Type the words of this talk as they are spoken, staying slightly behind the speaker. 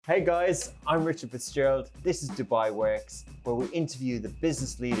Hey guys, I'm Richard Fitzgerald. This is Dubai Works, where we interview the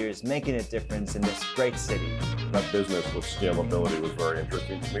business leaders making a difference in this great city. That business with scalability was very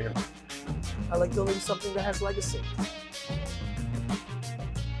interesting to me. I like building something that has legacy.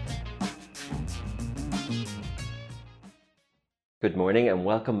 Good morning and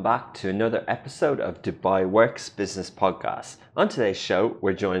welcome back to another episode of Dubai Works Business Podcast. On today's show,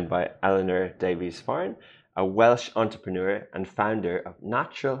 we're joined by Elinor Davies-Farn, a Welsh entrepreneur and founder of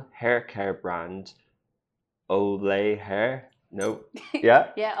natural hair care brand Olew Hair. No, yeah,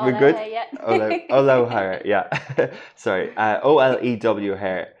 Yeah, we're Olew good. Hair, yeah. Olew Hair, yeah. Sorry, Olew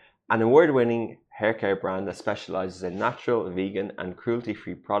Hair, an award-winning hair care brand that specializes in natural, vegan, and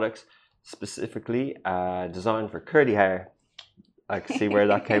cruelty-free products, specifically designed for curly hair. I can see where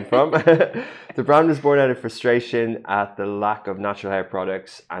that came from. The brand was born out of frustration at the lack of natural hair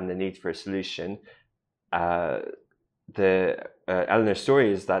products and the need for a solution. Eleanor's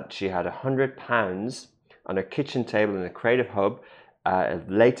story is that she had £100 on her kitchen table in a creative hub at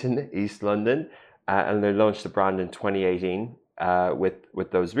Leighton, East London, and they launched the brand in 2018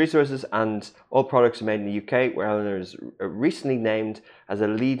 with those resources. And all products are made in the UK, where Eleanor is recently named as a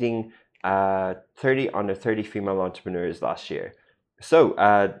leading 30 under 30 female entrepreneurs last year. So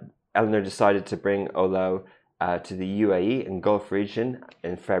Eleanor decided to bring Olew to the UAE and Gulf region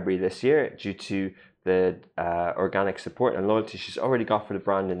in February this year due to the organic support and loyalty she's already got for the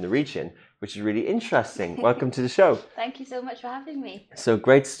brand in the region, which is really interesting. Welcome to the show. Thank you so much for having me. So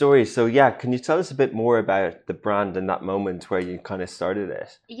great story. So yeah, can you tell us a bit more about the brand and that moment where you kind of started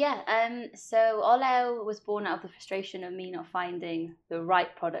it? Yeah, so Olew was born out of the frustration of me not finding the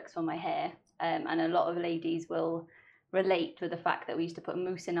right products for my hair. And a lot of ladies will relate with the fact that we used to put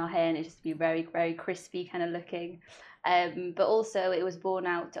mousse in our hair and it used to be very, very crispy kind of looking. But also it was born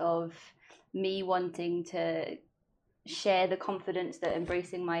out of me wanting to share the confidence that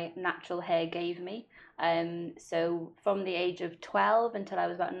embracing my natural hair gave me. So from the age of 12 until I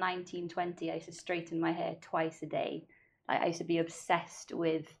was about 19, 20, I used to straighten my hair twice a day. I used to be obsessed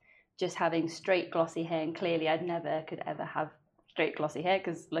with just having straight glossy hair, and clearly I'd never could ever have straight glossy hair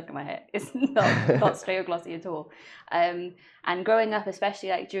because look at my hair, it's not straight or glossy at all. And growing up, especially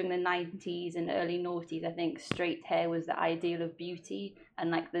like during the 90s and early noughties, I think straight hair was the ideal of beauty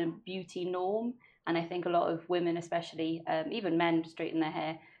and like the beauty norm. And I think a lot of women, especially even men straighten their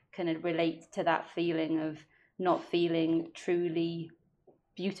hair, can relate to that feeling of not feeling truly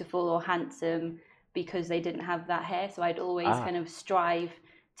beautiful or handsome because they didn't have that hair. So I'd always kind of strive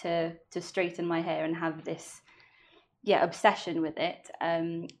to straighten my hair and have this obsession with it.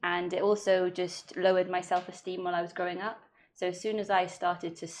 And it also just lowered my self-esteem while I was growing up. So as soon as I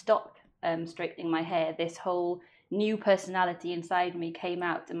started to stop straightening my hair, this whole new personality inside me came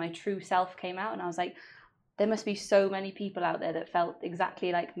out and my true self came out. And I was like, there must be so many people out there that felt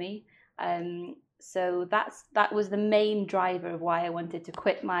exactly like me. So that was the main driver of why I wanted to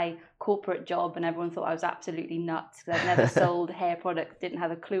quit my corporate job. And everyone thought I was absolutely nuts because I'd never sold hair products, didn't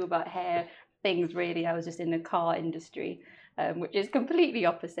have a clue about hair things really. I was just in the car industry, which is completely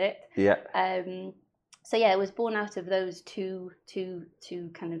opposite. Yeah. So yeah, it was born out of those two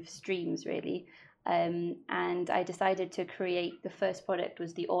kind of streams really. And I decided to create, the first product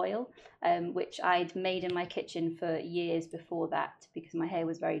was the oil, which I'd made in my kitchen for years before that because my hair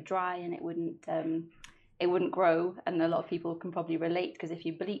was very dry and it wouldn't grow. And a lot of people can probably relate because if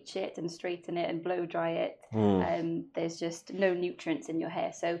you bleach it and straighten it and blow dry it, there's just no nutrients in your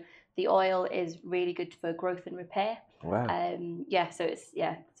hair. So the oil is really good for growth and repair. Wow. So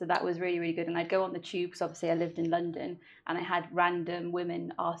that was really, really good. And I'd go on the tube because obviously I lived in London and I had random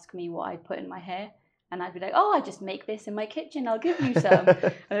women ask me what I put in my hair. And I'd be like, oh, I just make this in my kitchen. I'll give you some.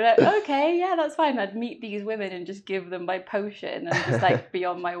 And they're like, okay, yeah, that's fine. I'd meet these women and just give them my potion and just like be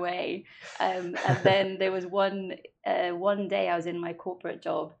on my way. And then there was one day I was in my corporate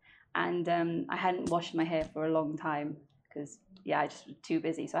job and I hadn't washed my hair for a long time because I just was too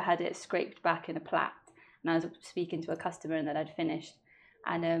busy. So I had it scraped back in a plait and I was speaking to a customer and then I'd finished.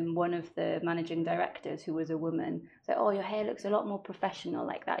 And one of the managing directors, who was a woman, said, oh, your hair looks a lot more professional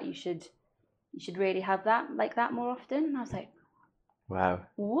like that. You should really have that like that more often. And I was like, wow.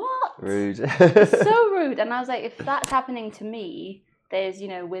 What? Rude. So rude. And I was like, if that's happening to me, there's,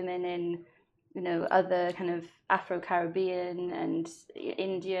 women in, other kind of Afro-Caribbean and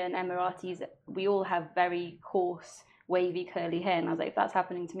Indian, Emiratis, we all have very coarse, wavy, curly hair. And I was like, if that's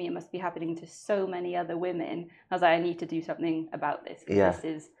happening to me, it must be happening to so many other women. I was like, I need to do something about this. Yeah.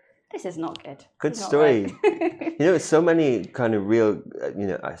 This is not good. Good story. Right. So many kind of real,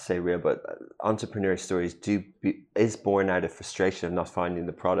 I say real, but entrepreneur stories is born out of frustration of not finding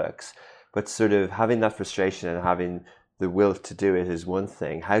the products, but sort of having that frustration and having the will to do it is one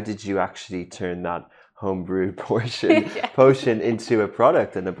thing. How did you actually turn that homebrew potion into a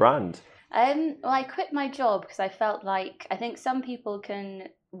product and a brand? Well, I quit my job because I felt like, I think some people can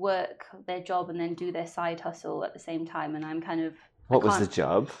work their job and then do their side hustle at the same time, and I'm kind of... What was the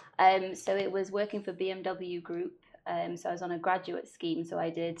job? So it was working for BMW Group. So I was on a graduate scheme. So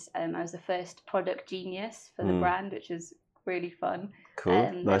I was the first product genius for the brand, which was really fun.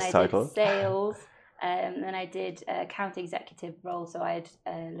 Cool, nice title. Did sales, then I did account executive role. So I'd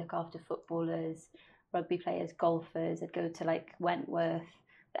look after footballers, rugby players, golfers. I'd go to like Wentworth,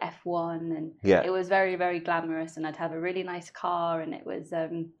 the F1, and it was very, very glamorous. And I'd have a really nice car, and it was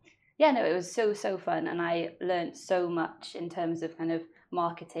it was so fun. And I learned so much in terms of kind of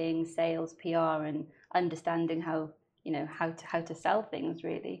marketing, sales, PR, and understanding how to sell things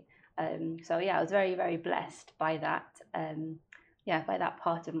really. So yeah, I was very, very blessed by that. By that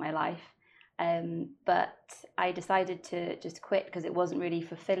part of my life. But I decided to just quit because it wasn't really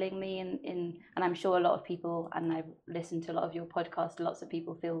fulfilling me. And I'm sure a lot of people, and I've listened to a lot of your podcasts, lots of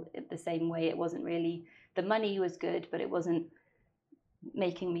people feel it the same way. It wasn't really, the money was good, but it wasn't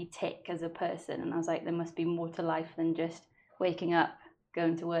making me tick as a person. And I was like, there must be more to life than just waking up,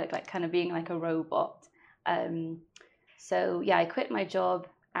 going to work, like kind of being like a robot. So yeah, I quit my job,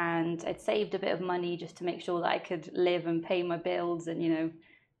 and I'd saved a bit of money just to make sure that I could live and pay my bills and,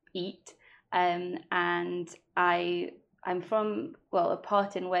 eat. And I'm from, a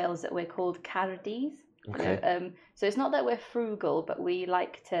part in Wales that we're called Cardies. Okay. So it's not that we're frugal, but we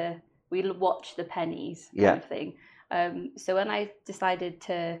watch the pennies kind of thing. So when I decided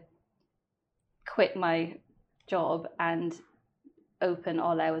to quit my job and open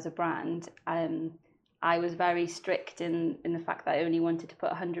Olew as a brand, I was very strict in the fact that I only wanted to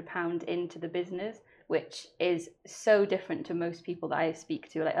put £100 into the business, which is so different to most people that I speak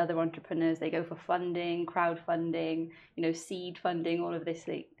to, like other entrepreneurs. They go for funding, crowdfunding, seed funding, all of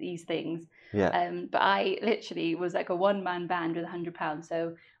these things. Yeah. But I literally was like a one-man band with £100.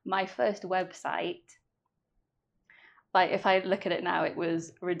 So my first website, like if I look at it now, it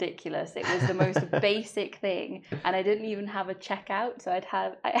was ridiculous. It was the most basic thing, and I didn't even have a checkout. So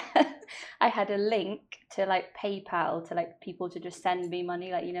I had a link to like PayPal to like people to just send me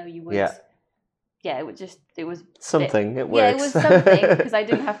money, like you would. Yeah, it was something. It works. Yeah, it was something because I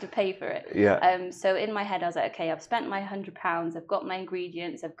didn't have to pay for it. Yeah. So in my head, I was like, okay, I've spent my £100. I've got my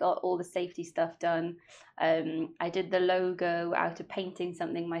ingredients. I've got all the safety stuff done. I did the logo out of painting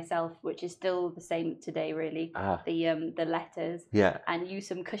something myself, which is still the same today, really. The letters. Yeah. And used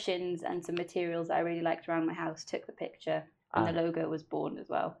some cushions and some materials that I really liked around my house. Took the picture, and the logo was born as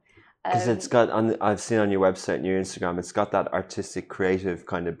well. Because it's got I've seen on your website and your Instagram, it's got that artistic, creative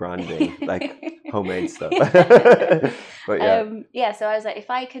kind of branding, like homemade stuff. But yeah. So I was like, if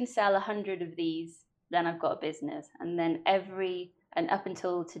I can sell 100 of these, then I've got a business. And then up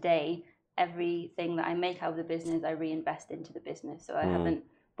until today, everything that I make out of the business, I reinvest into the business. So I haven't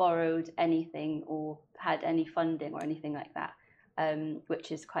borrowed anything or had any funding or anything like that,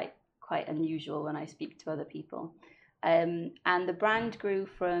 which is quite unusual when I speak to other people. And the brand grew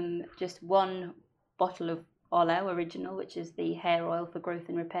from just one bottle of Olew original, which is the hair oil for growth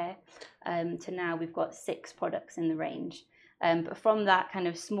and repair, to now we've got 6 products in the range. But from that kind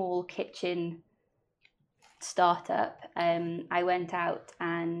of small kitchen startup, I went out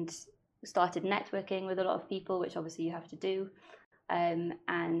and started networking with a lot of people, which obviously you have to do.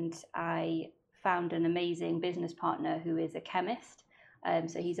 And I found an amazing business partner who is a chemist.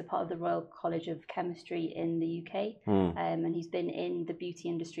 So he's a part of the Royal College of Chemistry in the UK, and he's been in the beauty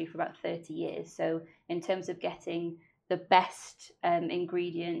industry for about 30 years. So in terms of getting the best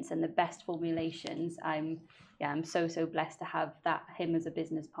ingredients and the best formulations, I'm so blessed to have him as a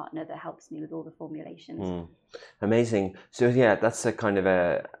business partner that helps me with all the formulations. Amazing. So yeah, that's a kind of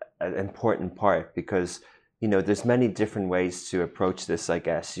an important part, because there's many different ways to approach this. I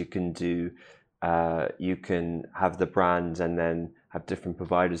guess you can have the brand and then have different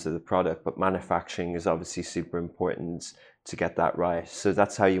providers of the product, but manufacturing is obviously super important to get that right. So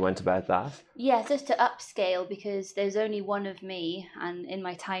that's how you went about that? Yeah, just to upscale, because there's only one of me, and in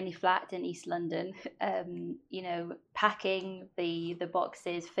my tiny flat in East London, packing the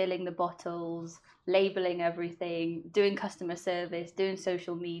boxes, filling the bottles, labeling everything, doing customer service, doing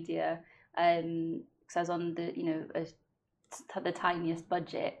social media, because I was on the tiniest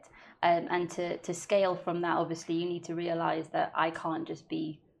budget. And to scale from that, obviously, you need to realize that I can't just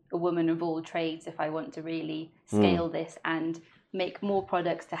be a woman of all trades if I want to really scale this and make more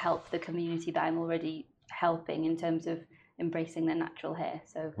products to help the community that I'm already helping in terms of embracing their natural hair.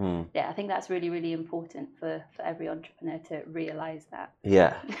 So yeah, I think that's really, really important for every entrepreneur to realize that.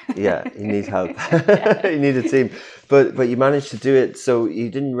 Yeah, you need help. You need a team, but you managed to do it. So you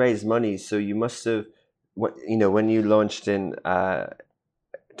didn't raise money. So you must have, when you launched in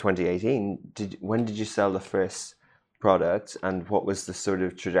 2018. When did you sell the first product, and what was the sort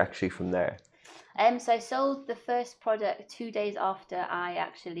of trajectory from there? So I sold the first product 2 days after I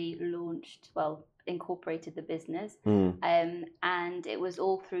actually incorporated the business, and it was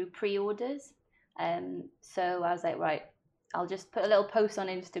all through pre-orders. So I was like, right, I'll just put a little post on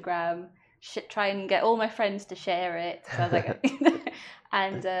Instagram, try and get all my friends to share it. So I was like,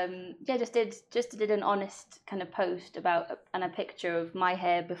 and just did an honest kind of post about and a picture of my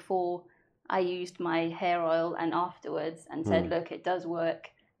hair before I used my hair oil and afterwards, and said, look, it does work.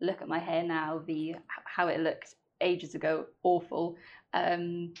 Look at my hair now, how it looked ages ago, awful.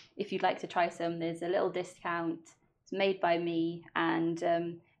 If you'd like to try some, there's a little discount. It's made by me, and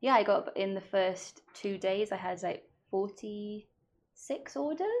I got in the first 2 days. I had like 46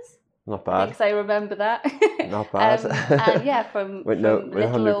 orders. Not bad. Because I remember that. Not bad. And yeah, from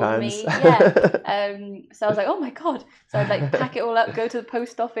little old me. Yeah. So I was like, oh my God. So I'd like pack it all up, go to the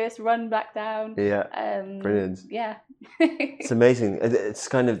post office, run back down. Yeah. Brilliant. Yeah. It's amazing. It's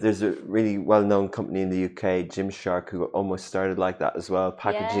kind of, there's a really well-known company in the UK, Gymshark, who almost started like that as well,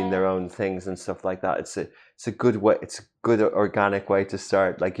 packaging their own things and stuff like that. It's a good way. It's a good organic way to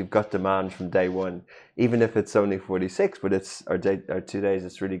start. Like, you've got demand from day one, even if it's only 46, but it's or 2 days.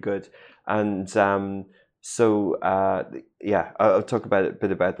 It's really good. And I'll talk about a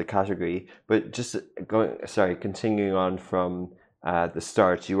bit about the category, but just continuing on from the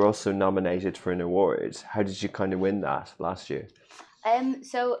start, you were also nominated for an award. How did you kind of win that last year?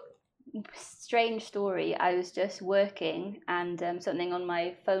 So strange story. I was just working, and something on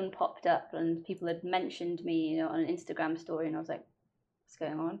my phone popped up, and people had mentioned me, on an Instagram story, and I was like, what's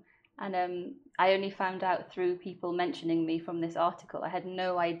going on? And I only found out through people mentioning me from this article. I had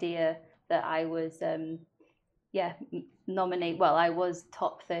no idea that I was nominated. Well, I was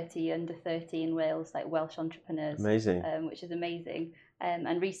top 30 under 30 in Wales, like Welsh entrepreneurs. Amazing. Which is amazing.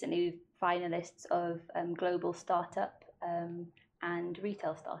 And recently finalists of global startup and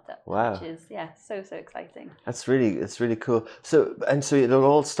retail startup. Wow. Which is so exciting. It's really cool. So it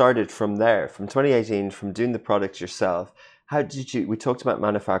all started from there, from 2018, from doing the product yourself. How did you? We talked about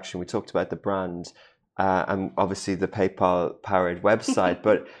manufacturing. We talked about the brand, and obviously the PayPal powered website,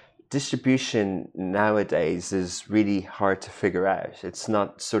 but distribution nowadays is really hard to figure out. It's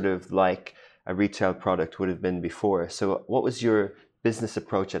not sort of like a retail product would have been before. So what was your business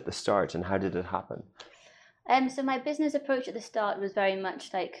approach at the start, and how did it happen? So my business approach at the start was very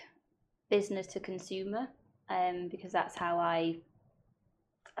much like business to consumer, because that's how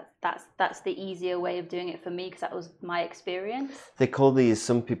that's the easier way of doing it for me, because that was my experience. They call these,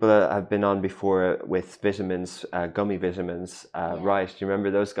 some people that have been on before with vitamins, gummy vitamins, right? Do you remember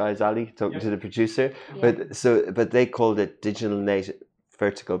those guys, Ali, talking to the producer? Yeah. But they called it digital native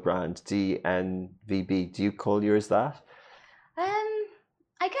vertical brand, DNVB. Do you call yours that?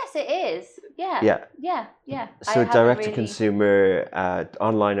 I guess it is. Yeah. So direct to consumer,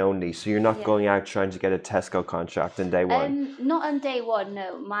 online only. So you're not going out trying to get a Tesco contract on day one. Not on day one.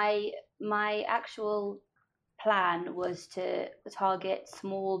 No. My actual plan was to target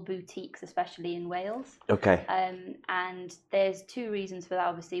small boutiques, especially in Wales. Okay. And there's two reasons for that.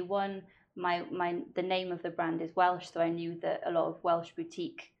 Obviously, one, the name of the brand is Welsh, so I knew that a lot of Welsh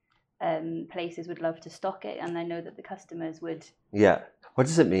boutique places would love to stock it, and I know that the customers would. Yeah. What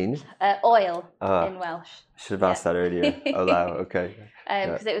does it mean? Oil in Welsh. Should have asked that earlier. Olew, okay.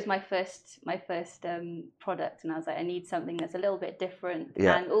 Because it was my first product, and I was like, I need something that's a little bit different.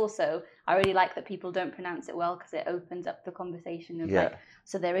 Yeah. And also, I really like that people don't pronounce it well, because it opens up the conversation of like,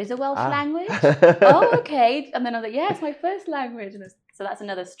 so there is a Welsh language? Oh, okay. And then I was like, it's my first language. And so that's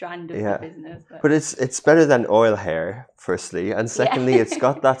another strand of the business. But it's better than oil hair, firstly. And secondly, it's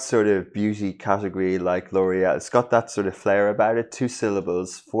got that sort of beauty category like L'Oreal. It's got that sort of flair about it. 2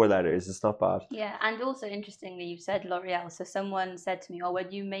 syllables, 4 letters. It's not bad. Yeah, and also interestingly, you said L'Oreal. So someone said to me, oh,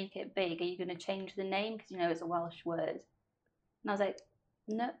 when you make it big, are you going to change the name? Because, it's a Welsh word. And I was like,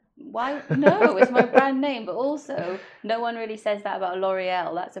 no, why? No, it's my brand name. But also, no one really says that about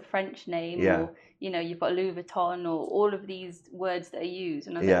L'Oreal. That's a French name. Yeah. Or, you've got Louis Vuitton, or all of these words that are used.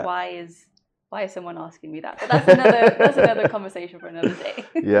 And I was like, why is someone asking me that? But that's another conversation for another day.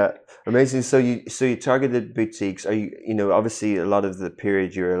 Yeah, amazing. So you targeted boutiques. Are you obviously a lot of the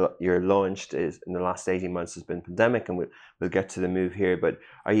period you're launched is in the last 18 months has been pandemic, and we'll get to the move here. But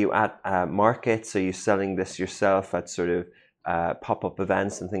are you at markets? Are you selling this yourself at sort of pop-up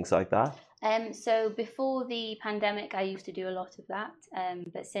events and things like that? So before the pandemic, I used to do a lot of that.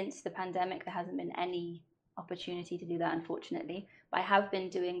 But since the pandemic, there hasn't been any opportunity to do that, unfortunately. But I have been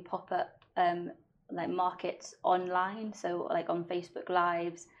doing pop-up like markets online, so like on Facebook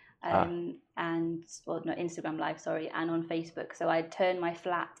Lives and well, no, Instagram Live, sorry, and on Facebook. So I'd turn my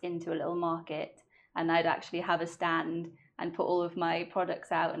flat into a little market, and I'd actually have a stand and put all of my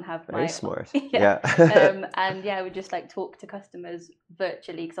products out and have Very my smart. yeah. Yeah. And yeah, I would just like talk to customers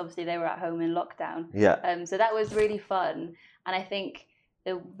virtually because obviously they were at home in lockdown. Yeah. So that was really fun, and I think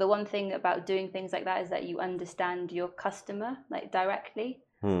the one thing about doing things like that is that you understand your customer like directly,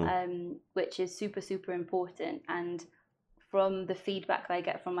 which is super important. And from the feedback that I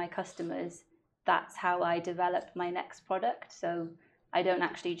get from my customers, that's how I develop my next product. So I don't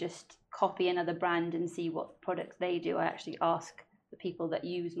actually just copy another brand and see what products they do. I actually ask the people that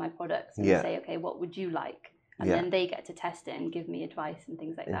use my products and say, okay, what would you like? And then they get to test it and give me advice and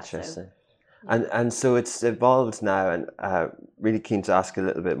things like that. Interesting. And so it's evolved now, and really keen to ask a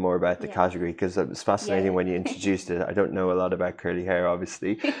little bit more about the category, because it was fascinating when you introduced it. I don't know a lot about curly hair,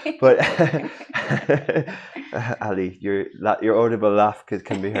 obviously, but Ali, your audible laugh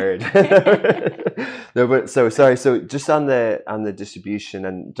can be heard. No, but so sorry. So just on the distribution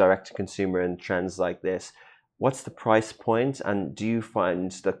and direct to consumer and trends like this, what's the price point, and do you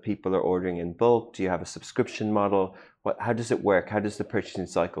find that people are ordering in bulk? Do you have a subscription model? How does it work? How does the purchasing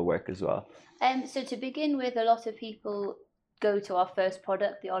cycle work as well? So to begin with, a lot of people go to our first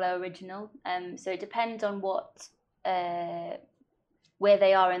product, the Olew Original. So it depends on where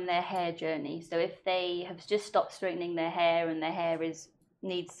they are in their hair journey. So if they have just stopped straightening their hair and their hair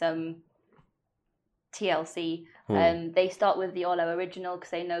needs some TLC, they start with the Olew Original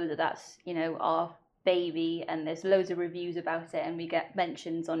because they know that that's our baby, and there's loads of reviews about it, and we get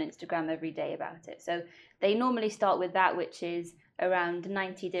mentions on Instagram every day about it. So they normally start with that, which is around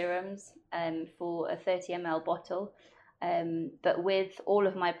 90 dirhams for a 30 ml bottle. But with all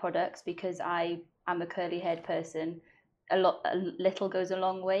of my products, because I am a curly haired person, a little goes a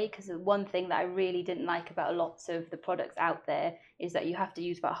long way, because one thing that I really didn't like about lots of the products out there is that you have to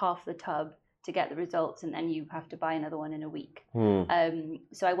use about half the tub to get the results, and then you have to buy another one in a week.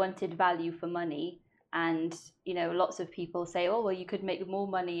 So I wanted value for money. And lots of people say, oh well, you could make more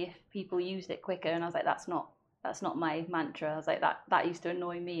money if people used it quicker, and I was like, that's not my mantra. I was like, that used to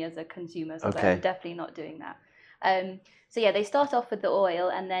annoy me as a consumer, so I'm definitely not doing that. So yeah, they start off with the oil,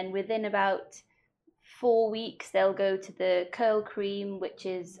 and then within about 4 weeks they'll go to the curl cream, which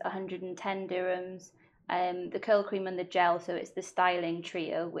is 110 dirhams. The curl cream and the gel, so it's the styling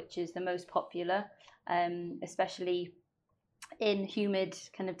trio, which is the most popular, especially in humid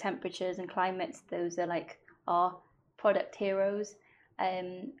kind of temperatures and climates. Those are like our product heroes.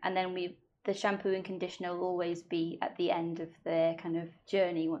 And then the shampoo and conditioner will always be at the end of their kind of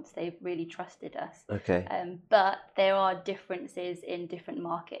journey once they've really trusted us. But there are differences in different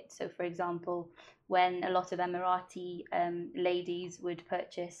markets. So for example, when a lot of Emirati ladies would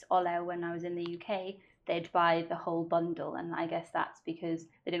purchase Olew when I was in the UK, they'd buy the whole bundle, and I guess that's because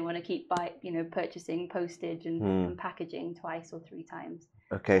they didn't want to keep purchasing postage and packaging twice or 3 times.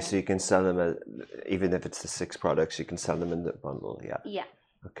 So you can sell them even if it's the 6 products, you can sell them in the bundle. Yeah.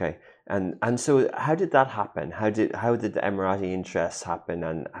 Okay. And so how did that happen? How did the Emirati interests happen,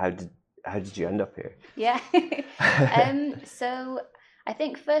 and how did you end up here? Yeah. So I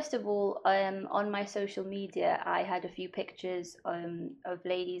think first of all, on my social media, I had a few pictures of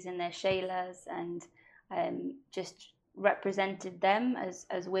ladies in their shaylas, and just represented them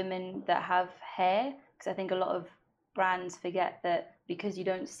as women that have hair, because I think a lot of brands forget that because you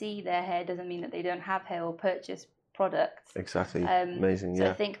don't see their hair doesn't mean that they don't have hair or purchase products. Exactly. Amazing. So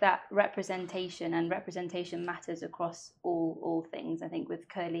I think that representation matters across all things. I think with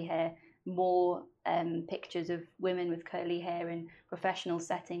curly hair, more pictures of women with curly hair in professional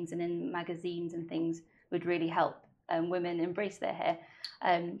settings and in magazines and things would really help women embrace their hair.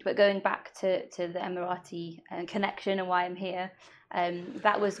 But going back to the Emirati connection and why I'm here,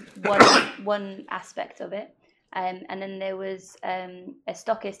 that was one aspect of it. And then there was a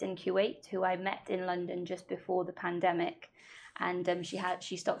stockist in Kuwait who I met in London just before the pandemic, and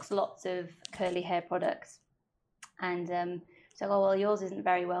she stocks lots of curly hair products. And so, oh well, yours isn't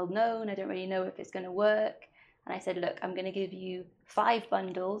very well known. I don't really know if it's going to work. And I said, look, I'm going to give you 5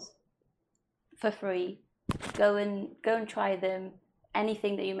 bundles for free. Go and try them.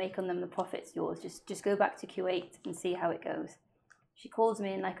 Anything that you make on them, the profit's yours. Just go back to Kuwait and see how it goes. She calls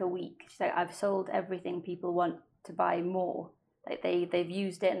me in like a week. She's like, I've sold everything. People want to buy more. Like they've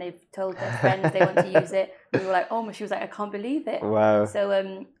used it and they've told their friends they want to use it. We were like, oh, she was like, I can't believe it. Wow.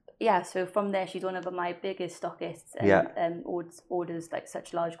 So yeah, so from there, she's one of my biggest stockists Yeah. and orders like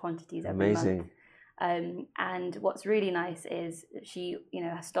such large quantities every month. Amazing. And what's really nice is she,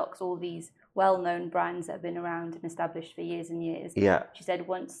 stocks all these well-known brands that have been around and established for years and years. Yeah. She said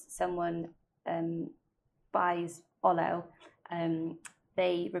once someone buys Olew,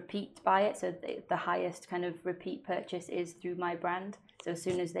 they repeat buy it. So the highest kind of repeat purchase is through my brand. So as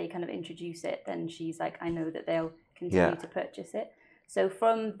soon as they kind of introduce it, then she's like, I know that they'll continue to purchase it. So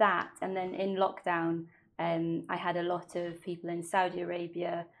from that, and then in lockdown, I had a lot of people in Saudi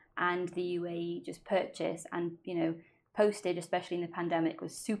Arabia and the UAE just purchase, and postage, especially in the pandemic,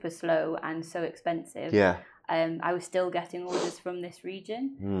 was super slow and so expensive. Yeah. I was still getting orders from this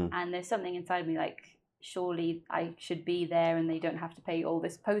region, and there's something inside me like, surely I should be there, and they don't have to pay all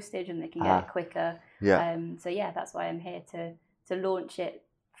this postage, and they can get it quicker. Yeah. So yeah, that's why I'm here to launch it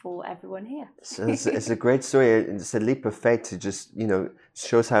for everyone here. So it's a great story. It's a leap of faith to just,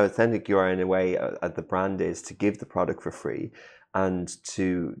 shows how authentic you are in a way the brand is, to give the product for free and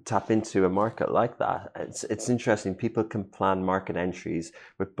to tap into a market like that. It's interesting. People can plan market entries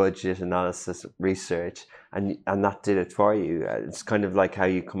with budget analysis, research, and that did it for you. It's kind of like how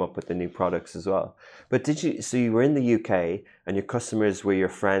you come up with the new products as well. But so you were in the UK and your customers were your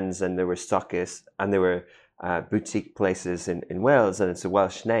friends, and they were stockists, and they were boutique places in Wales, and it's a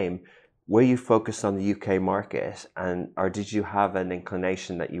Welsh name. Were you focused on the UK market, or did you have an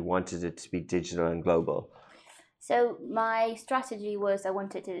inclination that you wanted it to be digital and global? So my strategy was I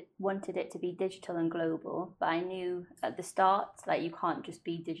wanted it to be digital and global, but I knew at the start like you can't just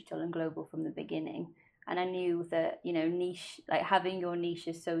be digital and global from the beginning. And I knew that niche, like having your niche,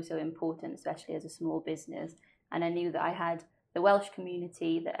 is so important, especially as a small business. And I knew that I had the Welsh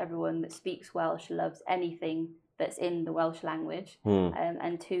community, that everyone that speaks Welsh loves anything that's in the Welsh language,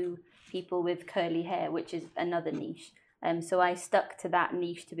 and two, people with curly hair, which is another niche. So I stuck to that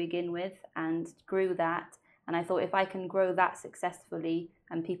niche to begin with and grew that. And I thought if I can grow that successfully,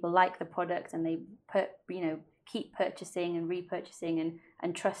 and people like the product, and they keep purchasing and repurchasing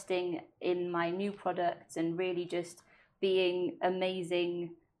and trusting in my new products, and really just being amazing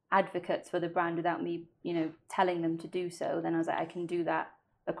advocates for the brand without me, telling them to do so, then I was like, I can do that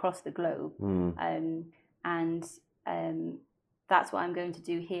across the globe. And that's what I'm going to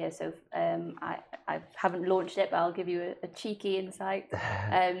do here. So I haven't launched it, but I'll give you a cheeky insight.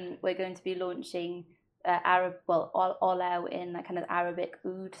 We're going to be launching Olew in that kind of Arabic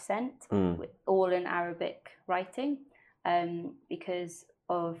oud scent, all in Arabic writing, because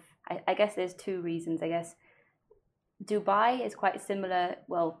of, I guess there's two reasons. I guess Dubai is quite similar,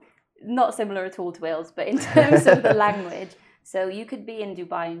 well, not similar at all to Wales, but in terms of the language. So you could be in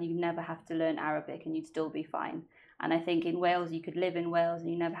Dubai and you'd never have to learn Arabic and you'd still be fine. And I think in Wales, you could live in Wales and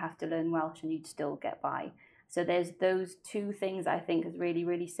you never have to learn Welsh and you'd still get by. So there's those two things I think is really,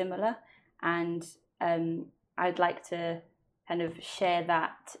 really similar. And I'd like to kind of share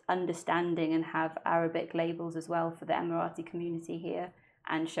that understanding and have Arabic labels as well for the Emirati community here,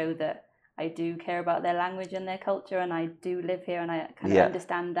 and show that I do care about their language and their culture, and I do live here, and I kind of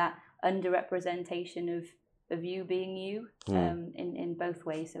understand that underrepresentation of you being you, in both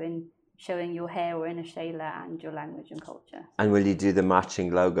ways. So in showing your hair or in a shayla and your language and culture. And will you do the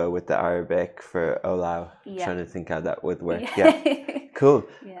matching logo with the Arabic for Olew? Yeah. Trying to think how that would work. Yeah. Cool.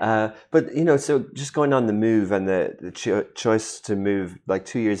 Yeah. But so just going on the move and the choice to move like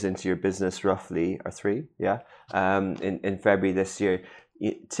 2 years into your business, roughly, or 3, in February this year.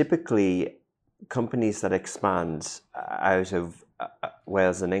 Typically, companies that expand out of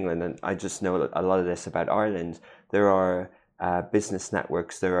Wales and England, and I just know a lot of this about Ireland, there are business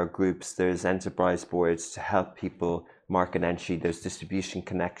networks, there are groups, there's enterprise boards to help people market entry, there's distribution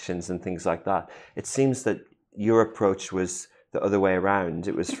connections and things like that. It seems that your approach was the other way around.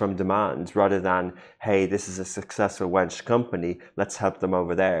 It was from demand rather than, hey, this is a successful Welsh company, let's help them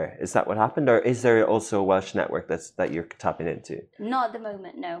over there. Is that what happened? Or is there also a Welsh network that you're tapping into? Not at the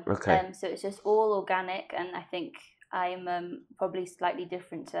moment, no. Okay. So it's just all organic, and I think I'm probably slightly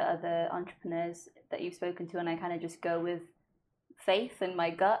different to other entrepreneurs that you've spoken to, and I kind of just go with faith and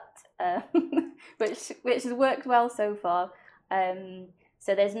my gut, which has worked well so far.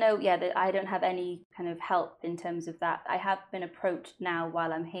 So there's I don't have any kind of help in terms of that. I have been approached now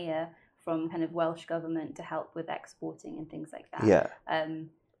while I'm here from kind of Welsh government to help with exporting and things like that. Yeah.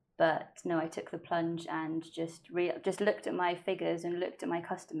 But no, I took the plunge and just looked at my figures and looked at my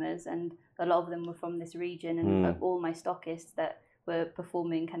customers, and a lot of them were from this region, and all my stockists that were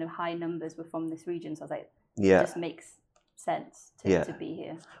performing kind of high numbers were from this region. So I was like, it just makes sense to be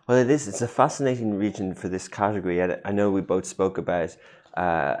here. Well, it's a fascinating region for this category. And I know we both spoke about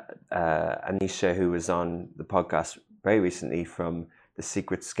Anisha, who was on the podcast very recently from the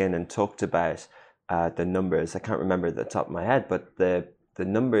Secret Skin and talked about the numbers. I can't remember at the top of my head, but the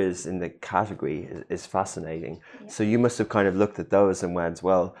numbers in the category is fascinating. Yeah. So you must have kind of looked at those and went,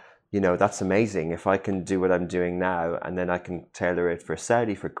 well, you know, that's amazing. If I can do what I'm doing now, and then I can tailor it for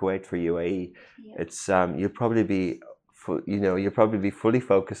Saudi, for Kuwait, for UAE, it's you'll probably be you'll probably be fully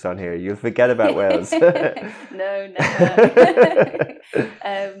focused on here. You'll forget about Wales. No, never.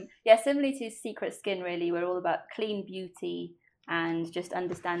 Similarly to Secret Skin, really, we're all about clean beauty and just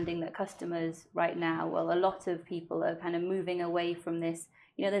understanding that customers right now, well, a lot of people are kind of moving away from this.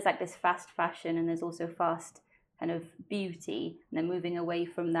 You know, there's like this fast fashion and there's also fast kind of beauty, and they're moving away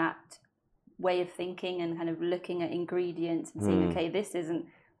from that way of thinking and kind of looking at ingredients and saying, okay, this isn't,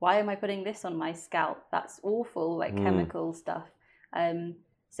 why am I putting this on my scalp? That's awful, like chemical stuff.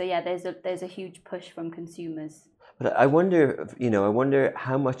 There's a huge push from consumers. But I wonder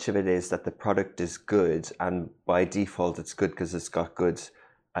how much of it is that the product is good, and by default it's good because it's got good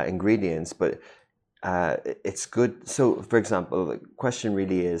ingredients, but it's good. So, for example, the question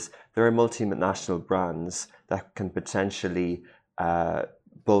really is, there are multinational brands that can potentially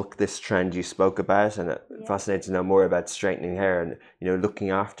bulk this trend you spoke about, and it's fascinating to know more about straightening hair and, you know,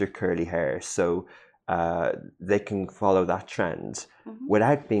 looking after curly hair. So they can follow that trend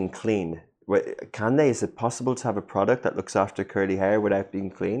without being clean. Can they? Is it possible to have a product that looks after curly hair without being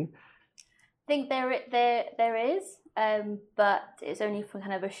clean? I think there is, but it's only for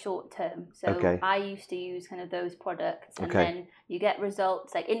kind of a short term. So I used to use kind of those products, and then you get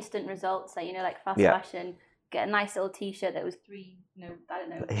results, like instant results, like, you know, like fast fashion. Get a nice little T-shirt that was 10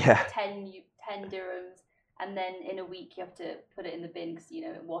 dirhams, and then in a week you have to put it in the bin because, you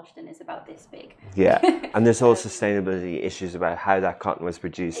know, it washed and it's about this big. Yeah, and there's all sustainability issues about how that cotton was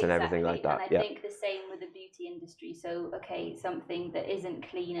produced and everything like that. And I think the same with the beauty industry. So, okay, something that isn't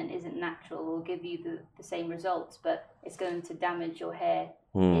clean and isn't natural will give you the same results, but it's going to damage your hair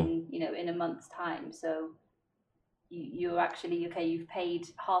in a month's time. So you're actually, okay, you've paid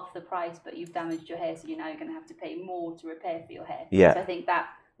half the price, but you've damaged your hair, so you're going to have to pay more to repair for your hair. Yeah. So I think that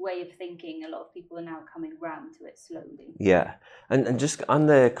way of thinking, a lot of people are now coming round to it slowly. Yeah. And just on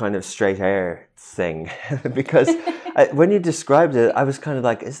the kind of straight hair thing, because when you described it, I was kind of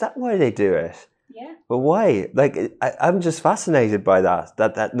like, is that why they do it? Yeah. But why? Like, I'm just fascinated by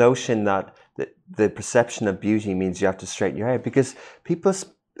that notion that the perception of beauty means you have to straighten your hair, because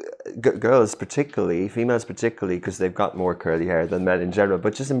girls particularly, females particularly, because they've got more curly hair than men in general,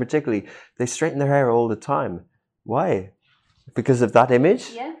 but just in particularly, they straighten their hair all the time. Why? Because of that image?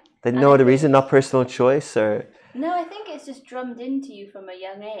 Yeah. They know the reason, not personal choice, or? No, I think it's just drummed into you from a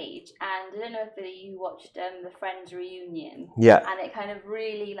young age. And I don't know if you watched the Friends reunion. Yeah. And it kind of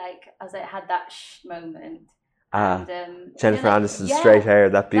really, like, as it had that moment. Jennifer Aniston's straight hair,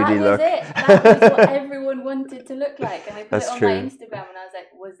 that beauty look. That was what everyone wanted to look like. And I put it on my Instagram, and I was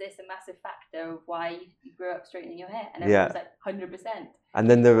like, was this a massive factor of why you grew up straightening your hair? And everyone was like, 100%. And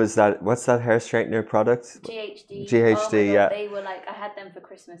then there was what's that hair straightener product? GHD. GHD, God, they were like, I had them for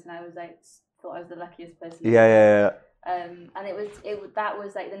Christmas, and I was like, thought I was the luckiest person. Yeah. And that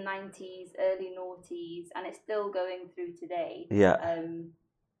was like the 90s, early noughties, and it's still going through today. Yeah.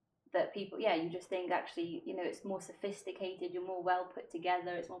 That people, you just think actually, you know, it's more sophisticated, you're more well put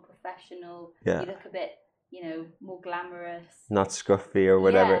together, it's more professional, you look a bit, you know, more glamorous. Not scruffy or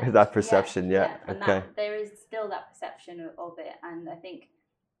whatever, that perception, And there is still that perception of it, and I think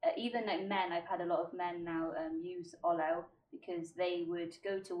even like men, I've had a lot of men now use Olew, because they would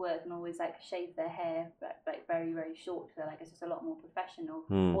go to work and always like shave their hair like very, very short, so like it's just a lot more professional.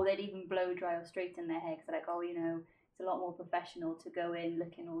 Or they'd even blow dry or straighten their hair, because they're like, oh, you know, a lot more professional to go in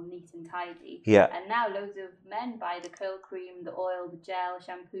looking all neat and tidy. Yeah. And now loads of men buy the curl cream, the oil, the gel,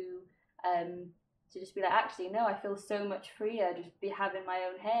 shampoo, to just be like, actually, no, I feel so much freer just be having my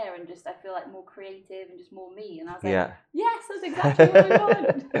own hair, and just I feel like more creative and just more me. And I was like, yes, that's exactly what we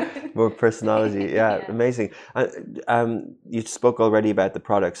want. More personality, amazing. You spoke already about the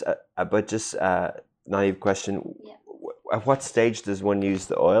products, but just naive question: at what stage does one use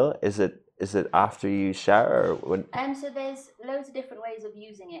the oil? Is it after you shower, or when? So there's loads of different ways of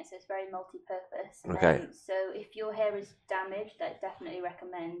using it, so it's very multi-purpose. Okay. So if your hair is damaged, I definitely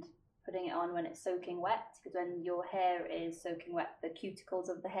recommend putting it on when it's soaking wet, because when your hair is soaking wet, the cuticles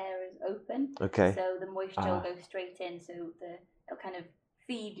of the hair is open. Okay. So the moisture will go straight in, so it'll kind of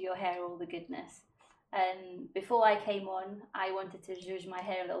feed your hair all the goodness. And before I came on, I wanted to zhuzh my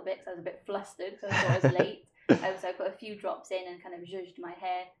hair a little bit because I was a bit flustered because I thought I was late. So I put a few drops in and kind of zhuzhed my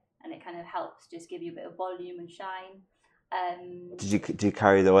hair, and it kind of helps just give you a bit of volume and shine. Do you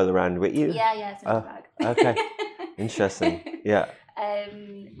carry the oil around with you? Yeah, it's in the bag. Okay, interesting. Yeah.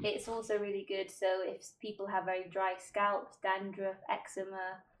 It's also really good. So if people have very dry scalps, dandruff,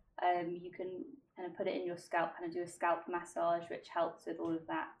 eczema, you can kind of put it in your scalp, kind of do a scalp massage, which helps with all of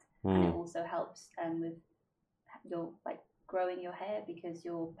that. And it also helps with your growing your hair, because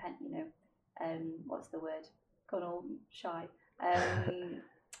your what's the word? Gone all shy.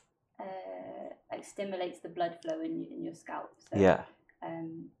 Like stimulates the blood flow in your scalp. So, yeah.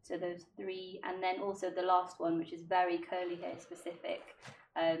 So those three, and then also the last one, which is very curly hair specific,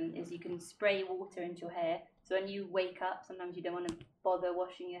 is you can spray water into your hair. So when you wake up, sometimes you don't want to bother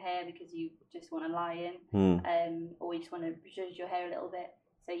washing your hair because you just want to lie in, or you just want to zhuzh your hair a little bit.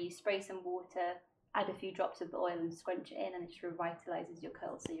 So you spray some water, add a few drops of the oil and scrunch it in, and it just revitalizes your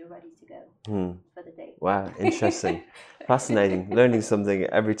curls, so you're ready to go for the day. Wow, interesting. Fascinating. Learning something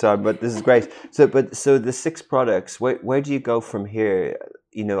every time, but this is great. So the 6 products, where do you go from here?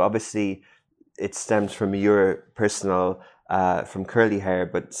 You know, obviously it stems from your personal from curly hair,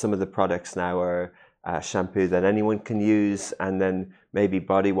 but some of the products now are shampoo that anyone can use, and then maybe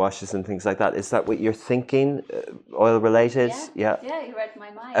body washes and things like that. Is that what you're thinking? Oil related? Yeah, you read my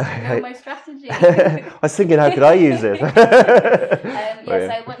mind. You know my strategy. I was thinking, how could I use it? So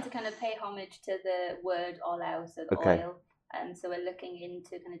I want to kind of pay homage to the word Olew, so the oil. So we're looking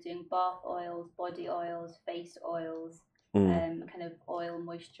into kind of doing bath oils, body oils, face oils, kind of oil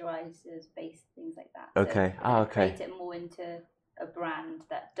moisturizers, base things like that. Okay. So create it more into a brand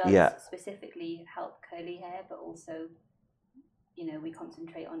that does specifically help curly hair, but also, you know, we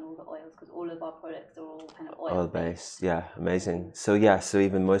concentrate on all the oils because all of our products are all kind of oil based. Yeah, amazing. So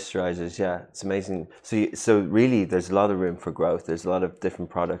even moisturizers, it's amazing. So really, there's a lot of room for growth. There's a lot of different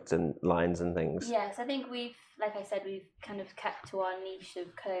products and lines and things. Yes, I think we've kind of kept to our niche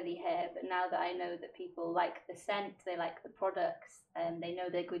of curly hair, but now that I know that people like the scent, they like the products, and they know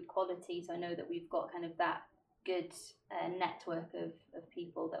they're good quality, so I know that we've got kind of that good network of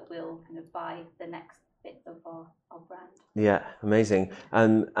people that will kind of buy the next bit of our brand. Yeah, amazing.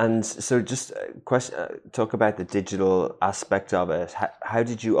 And so just talk about the digital aspect of it. How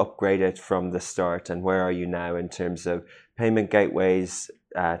did you upgrade it from the start, and where are you now in terms of payment gateways,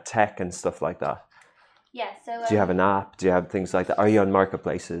 tech and stuff like that? Yeah, so do you have an app? Do you have things like that? Are you on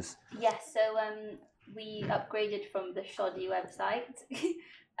marketplaces? Yes, so we upgraded from the shoddy website to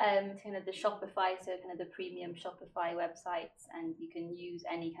kind of the Shopify, so kind of the premium Shopify websites, and you can use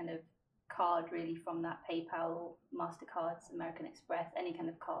any kind of card really from that, PayPal, MasterCards, American Express, any kind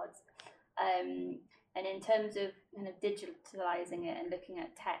of cards. And in terms of kind of digitalizing it and looking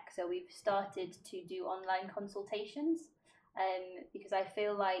at tech, so we've started to do online consultations, because I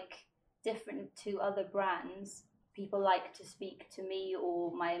feel like different to other brands, people like to speak to me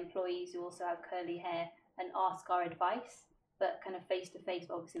or my employees who also have curly hair and ask our advice, but kind of face to face,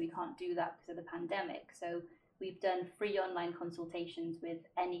 obviously we can't do that because of the pandemic. So we've done free online consultations with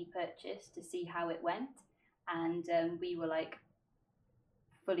any purchase to see how it went, and we were like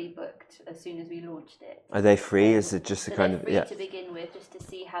fully booked as soon as we launched it. Are they free? Is it just a kind of free to begin with, just to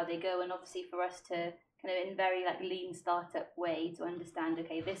see how they go, and obviously for us to kind of in very like lean startup way to understand,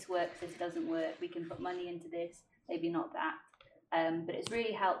 okay, this works, this doesn't work, we can put money into this, maybe not that. But it's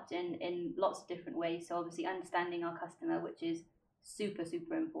really helped in lots of different ways. So obviously understanding our customer, which is super,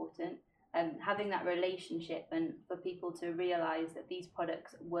 super important. Having that relationship, and for people to realize that these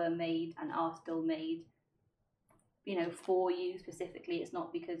products were made and are still made, you know, for you specifically. It's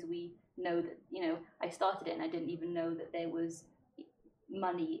not because we know that, you know, I started it and I didn't even know that there was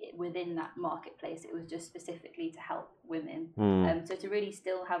money within that marketplace. It was just specifically to help women. So to really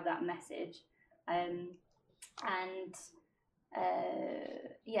still have that message,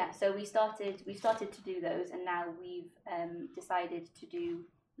 so we started to do those, and now we've decided to do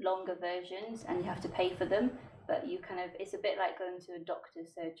longer versions, and you have to pay for them, but you kind of, it's a bit like going to a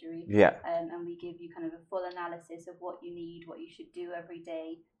doctor's surgery. And we give you kind of a full analysis of what you need, what you should do every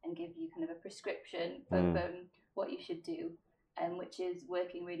day, and give you kind of a prescription of what you should do, which is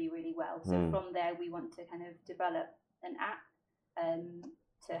working really, really well. So from there we want to kind of develop an app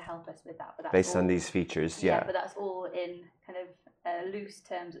to help us with that, but that's based all, on these features. but that's all in kind of loose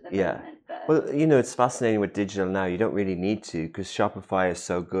terms at the moment. But, well, you know, it's fascinating with digital now. You don't really need to, because Shopify is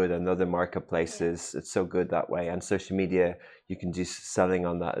so good, and other marketplaces, it's so good that way. And social media, you can do selling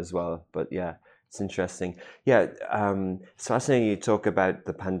on that as well. But yeah, it's interesting. Yeah, it's fascinating you talk about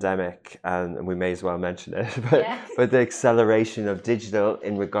the pandemic, and we may as well mention it, but the acceleration of digital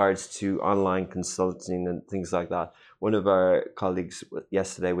in regards to online consulting and things like that. One of our colleagues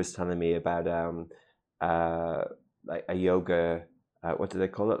yesterday was telling me about like a yoga, what do they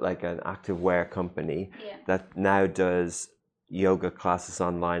call it? Like an active wear company that now does yoga classes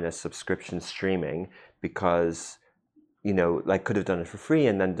online as subscription streaming, because like could have done it for free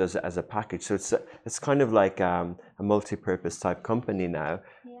and then does it as a package. So it's kind of like a multi-purpose type company now.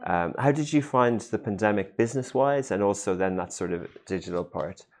 Yeah. How did you find the pandemic business-wise, and also then that sort of digital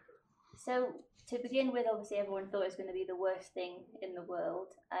part? So to begin with, obviously everyone thought it was going to be the worst thing in the world,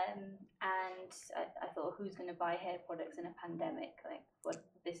 and I thought, who's going to buy hair products in a pandemic? Like, what?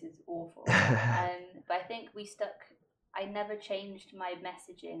 This is awful. But I think we stuck. I never changed my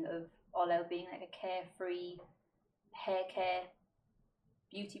messaging of Olew being like a carefree hair care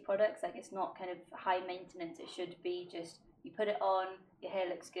beauty products. Like, it's not kind of high maintenance. It should be just you put it on, your hair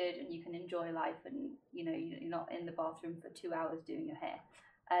looks good, and you can enjoy life, and you're not in the bathroom for 2 hours doing your hair.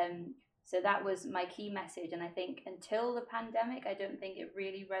 So that was my key message, and I think until the pandemic, I don't think it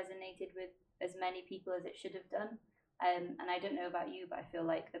really resonated with as many people as it should have done. And I don't know about you, but I feel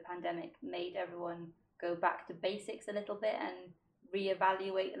like the pandemic made everyone go back to basics a little bit and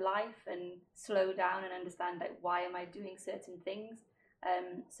reevaluate life and slow down and understand, like, why am I doing certain things.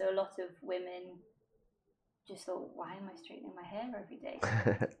 So a lot of women just thought, why am I straightening my hair every day?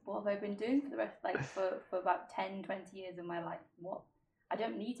 What have I been doing for the rest, like for about 10-20 years of my life? What? I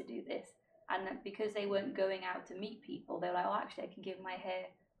don't need to do this. And because they weren't going out to meet people, they were like, oh, actually I can give my hair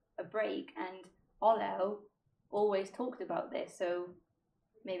a break. And Olew always talked about this, so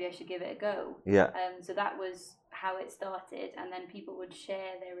maybe I should give it a go. Yeah. So that was how it started, and then people would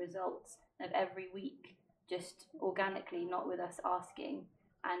share their results of every week, just organically, not with us asking,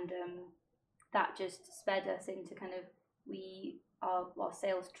 and that just sped us into kind of our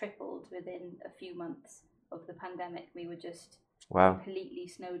sales tripled within a few months of the pandemic. We were just completely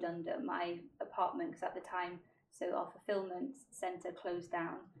snowed under. My apartment, because at the time, so our fulfillment center closed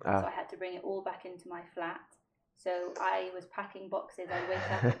down, so I had to bring it all back into my flat. So I was packing boxes. I'd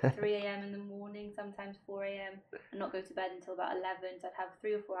wake up at 3 a.m. in the morning, sometimes 4 a.m., and not go to bed until about 11. So I'd have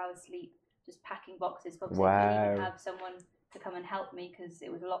 3 or 4 hours sleep just packing boxes, because I couldn't even have someone to come and help me because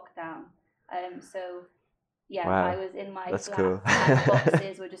it was lockdown. So yeah, I was in my flat, cool. and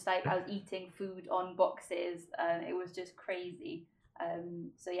boxes were just like, I was eating food on boxes. It was just crazy.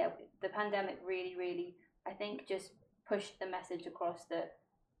 So yeah, the pandemic really, really, I think, just pushed the message across that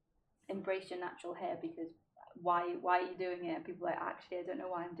embrace your natural hair, because why are you doing it? And people are like, actually, I don't know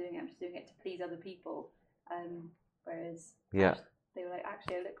why I'm doing it. I'm just doing it to please other people. Whereas they were like,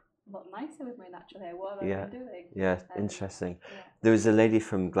 actually, I look a lot nicer with my natural hair. What have I been doing? Yeah, interesting. Yeah. There was a lady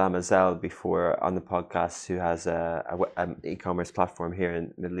from Glamazelle before on the podcast who has an e-commerce platform here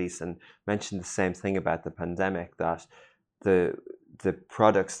in the Middle East, and mentioned the same thing about the pandemic, that the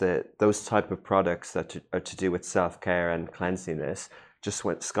products, those type of products that are to do with self-care and cleanliness just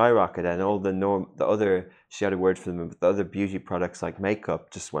went skyrocket, and all the other, she had a word for them, but the other beauty products like makeup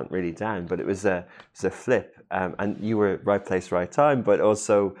just went really down. But it was a flip, and you were right place, right time. But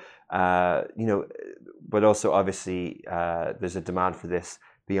also, but also obviously, there's a demand for this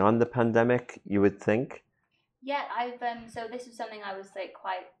beyond the pandemic, you would think. Yeah, I've so this was something I was like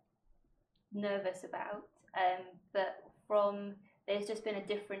quite nervous about, but there's just been a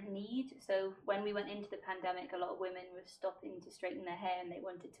different need. So when we went into the pandemic, a lot of women were stopping to straighten their hair, and they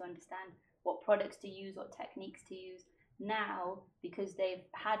wanted to understand what products to use, what techniques to use. Now, because they've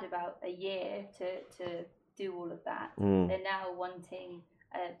had about a year to do all of that, they're now wanting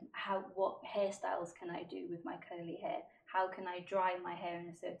what hairstyles can I do with my curly hair? How can I dry my hair in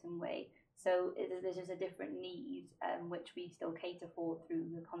a certain way? So there's just a different need, which we still cater for through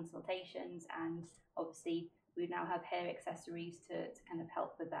the consultations, and obviously we now have hair accessories to kind of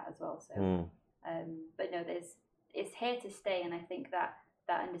help with that as well. So, but no, it's here to stay, and I think that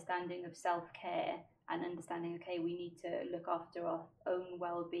understanding of self-care and understanding, okay, we need to look after our own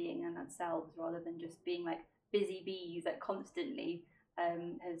well-being and ourselves rather than just being like busy bees that constantly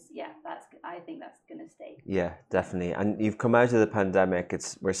I think that's gonna stay. Yeah, definitely. And you've come out of the pandemic.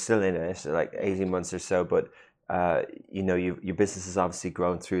 We're still in it, like 18 months or so, but your business has obviously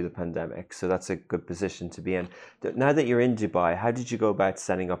grown through the pandemic, so that's a good position to be in. Now that you're in Dubai, how did you go about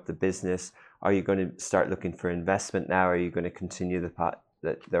setting up the business? Are you going to start looking for investment now? Or are you going to continue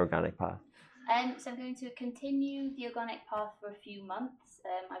the organic path? So I'm going to continue the organic path for a few months.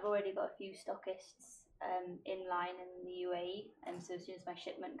 I've already got a few stockists in line in the UAE, and so as soon as my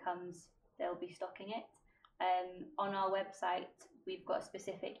shipment comes, they'll be stocking it. On our website, we've got a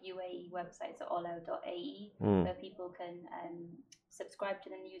specific UAE website, so olew.ae, where people can subscribe to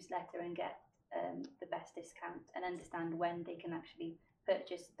the newsletter and get the best discount and understand when they can actually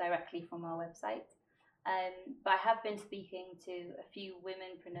purchase directly from our website. But I have been speaking to a few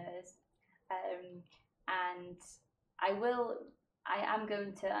womenpreneurs, and I am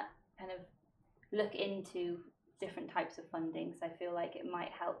going to kind of look into different types of funding. So I feel like it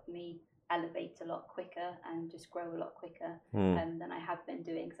might help me elevate a lot quicker and just grow a lot quicker than I have been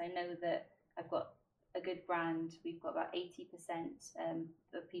doing. Because I know that I've got a good brand. We've got about 80%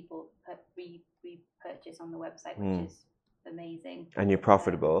 of people repurchase on the website, which is amazing. And you're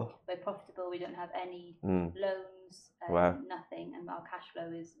profitable. We're profitable. We don't have any loans, Wow. nothing, and our cash flow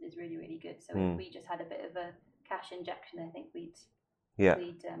is really, really good. So if we just had a bit of a cash injection, I think we'd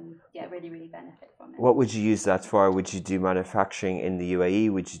really, really benefit from it. What would you use that for? Would you do manufacturing in the UAE?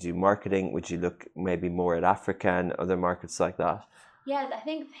 Would you do marketing? Would you look maybe more at Africa and other markets like that? Yeah, I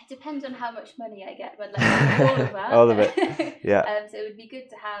think it depends on how much money I get, but like all of that. All of it, yeah. So it would be good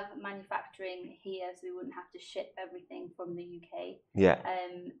to have manufacturing here, so we wouldn't have to ship everything from the UK. Yeah.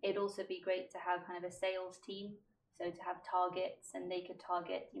 It'd also be great to have kind of a sales team, so to have targets, and they could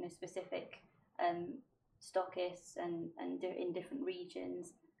target, you know, specific stockists and in different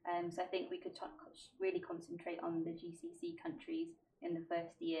regions. So I think we could really concentrate on the GCC countries in the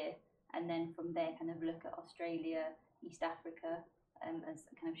first year, and then from there kind of look at Australia, East Africa, as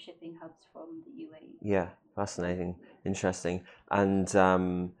kind of shipping hubs from the UAE. Yeah, fascinating, interesting. And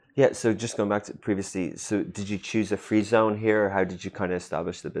so just going back to previously, so did you choose a free zone here, or how did you kind of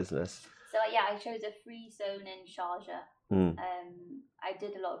establish the business? So yeah, I chose a free zone in Sharjah. I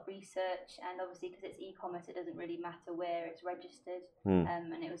did a lot of research, and obviously because it's e-commerce, it doesn't really matter where it's registered,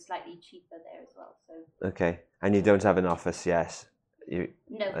 and it was slightly cheaper there as well. So okay, and you don't have an office yet?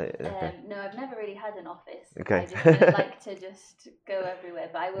 No, I've never really had an office. Okay. I just kind of like to just go everywhere,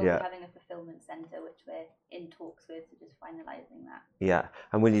 but I will be having a fulfillment center, which we're in talks with, so just finalizing that. Yeah,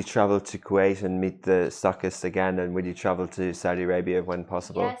 and will you travel to Kuwait and meet the stockists again, and will you travel to Saudi Arabia when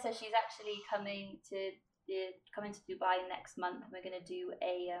possible? Yeah, so she's actually coming to Dubai next month. We're going to do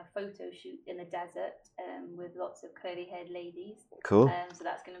a photo shoot in the desert with lots of curly-haired ladies. Cool. So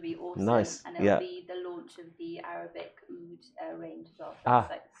that's going to be awesome. Nice. And it'll be the launch of the Arabic oud range as well. So it's,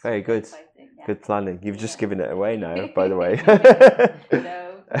 like, very good. exciting. Yeah. Good planning. You've just given it away now, by the way.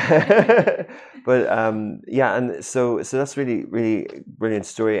 No. But and so that's really, really brilliant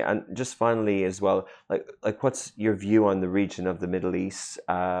story. And just finally as well, like what's your view on the region of the Middle East?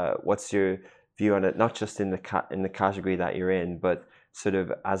 What's your view on it, not just in the category that you're in, but sort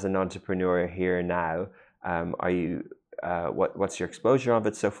of as an entrepreneur here now? Are you what's your exposure of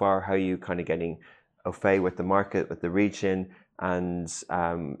it so far? How are you kind of getting au fait with the market, with the region, and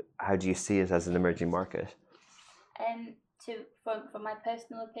how do you see it as an emerging market? From my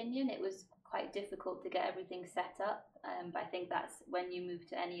personal opinion, it was quite difficult to get everything set up, but I think that's when you move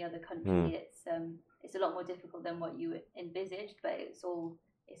to any other country, it's a lot more difficult than what you envisaged, but it's all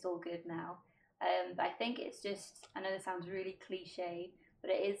good now. But I think it's just, I know this sounds really cliche,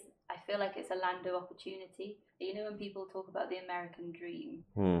 but it is, I feel like it's a land of opportunity. You know, when people talk about the American dream,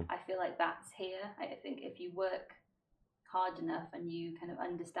 I feel like that's here. I think if you work hard enough and you kind of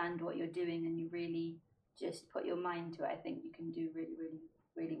understand what you're doing and you really just put your mind to it, I think you can do really, really,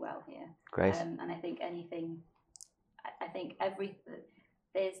 really well here. Great. And I think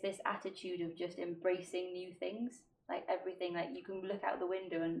there's this attitude of just embracing new things. Like everything, like you can look out the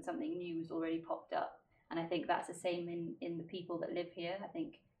window and something new has already popped up. And I think that's the same in the people that live here. I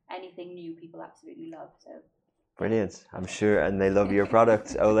think anything new people absolutely love. So brilliant, I'm sure, and they love your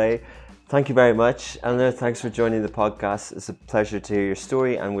product. Olew, thank you very much. Elinor, thanks for joining the podcast. It's a pleasure to hear your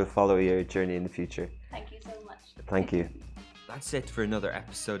story, and we'll follow your journey in the future. Thank you so much. Thank you. That's it for another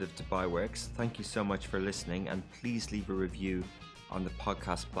episode of Dubai Works. Thank you so much for listening, and please leave a review on the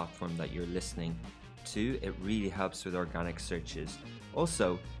podcast platform that you're listening to. It really helps with organic searches.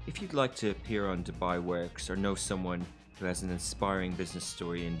 Also, if you'd like to appear on Dubai Works or know someone who has an inspiring business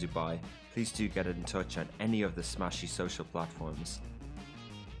story in Dubai, please do get in touch on any of the smashy social platforms.